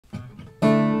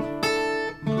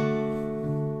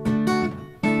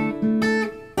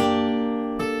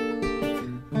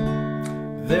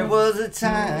There was a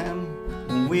time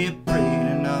when we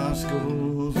prayed in our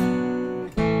schools,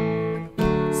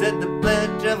 said the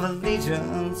Pledge of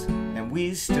Allegiance, and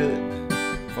we stood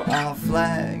for our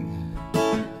flag.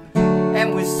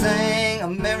 And we sang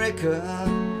America,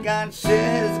 God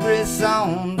shed His grace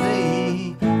on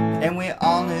thee. And we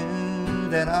all knew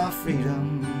that our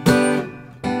freedom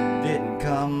didn't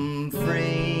come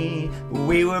free.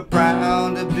 We were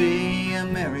proud to be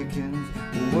Americans,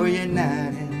 we were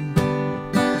united.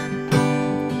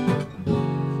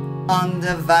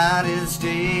 Undivided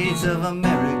States of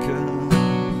America.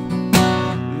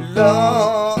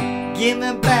 Lord, give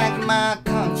me back my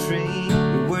country.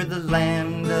 We're the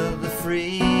land of the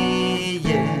free,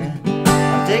 yeah.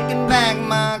 I'm taking back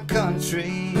my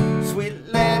country, sweet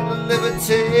land of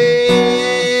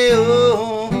liberty.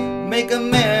 Oh, make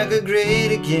America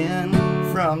great again,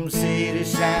 from sea to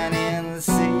shining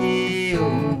sea.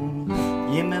 Oh,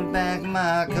 give me back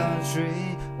my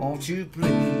country, won't you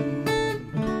please?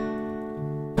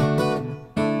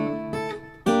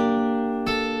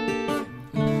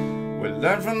 We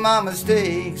learned from our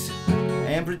mistakes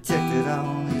and protected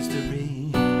our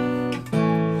history.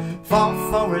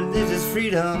 Fought for religious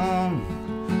freedom,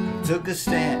 took a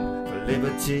stand for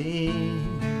liberty.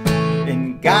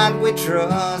 In God we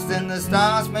trust, and the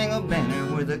Star-Spangled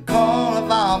Banner were the call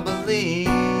of our belief.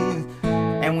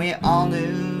 And we all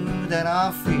knew that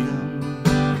our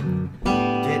freedom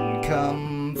didn't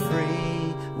come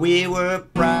free. We were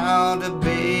proud to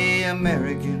be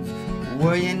Americans,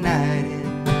 we're united.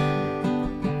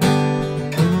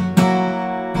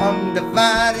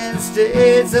 Undivided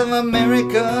States of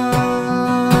America.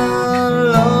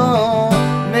 Lord,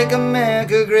 make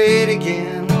America great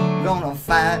again. Gonna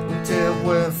fight until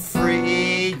we're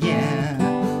free,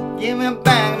 yeah. Give me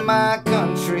back my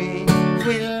country,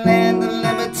 sweet land of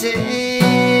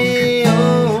liberty.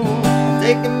 Oh, I'm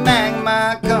taking back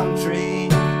my country,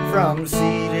 from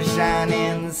sea to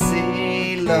shining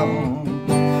sea. Lord,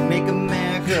 make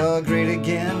America great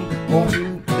again, won't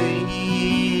you please?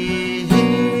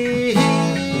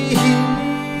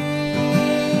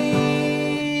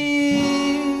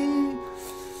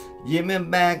 Give me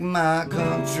back my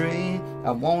country,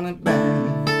 I want it back.